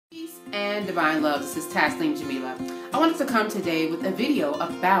and divine love. This is Tasleem Jamila. I wanted to come today with a video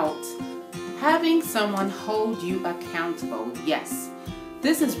about having someone hold you accountable. Yes,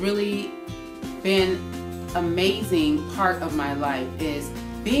 this has really been amazing part of my life, is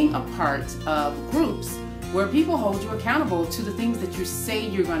being a part of groups where people hold you accountable to the things that you say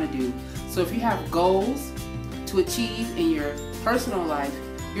you're going to do. So if you have goals to achieve in your personal life,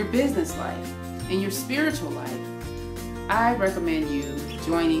 your business life, and your spiritual life, I recommend you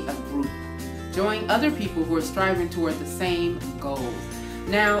joining a group. Join other people who are striving toward the same goals.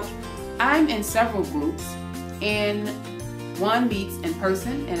 Now, I'm in several groups, and one meets in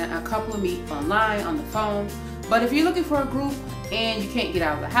person and a couple meet online, on the phone. But if you're looking for a group and you can't get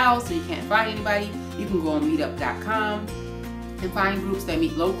out of the house or you can't find anybody, you can go on meetup.com and find groups that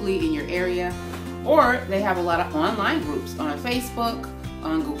meet locally in your area. Or they have a lot of online groups on Facebook,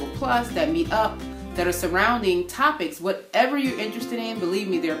 on Google Plus that meet up, that are surrounding topics, whatever you're interested in. Believe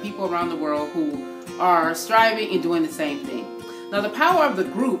me, there are people around the world who are striving and doing the same thing. Now, the power of the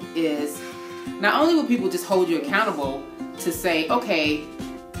group is not only will people just hold you accountable to say, okay,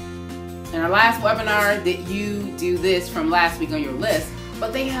 in our last webinar, did you do this from last week on your list?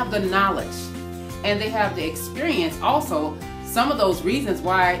 But they have the knowledge and they have the experience also. Some of those reasons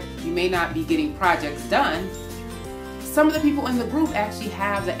why you may not be getting projects done, some of the people in the group actually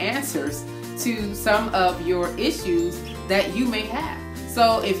have the answers to some of your issues that you may have.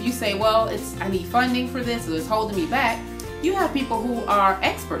 So if you say, well, I need funding for this, or it's holding me back, you have people who are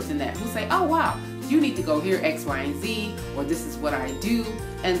experts in that, who say, oh wow, you need to go here X, Y, and Z, or this is what I do.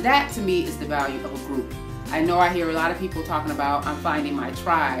 And that to me is the value of a group. I know I hear a lot of people talking about, I'm finding my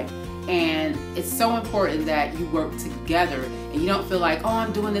tribe. And it's so important that you work together and you don't feel like, oh,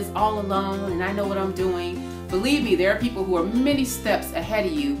 I'm doing this all alone and I know what I'm doing. Believe me, there are people who are many steps ahead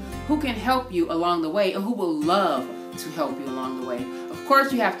of you who can help you along the way and who will love to help you along the way. Of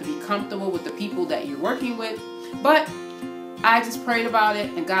course, you have to be comfortable with the people that you're working with, but I just prayed about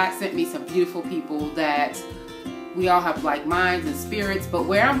it and God sent me some beautiful people that we all have like minds and spirits, but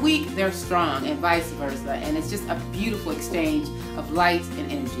where I'm weak, they're strong, and vice versa. And it's just a beautiful exchange of light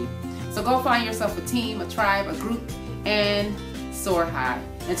and energy. So go find yourself a team, a tribe, a group, and soar high.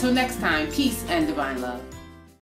 Until next time, peace and divine love.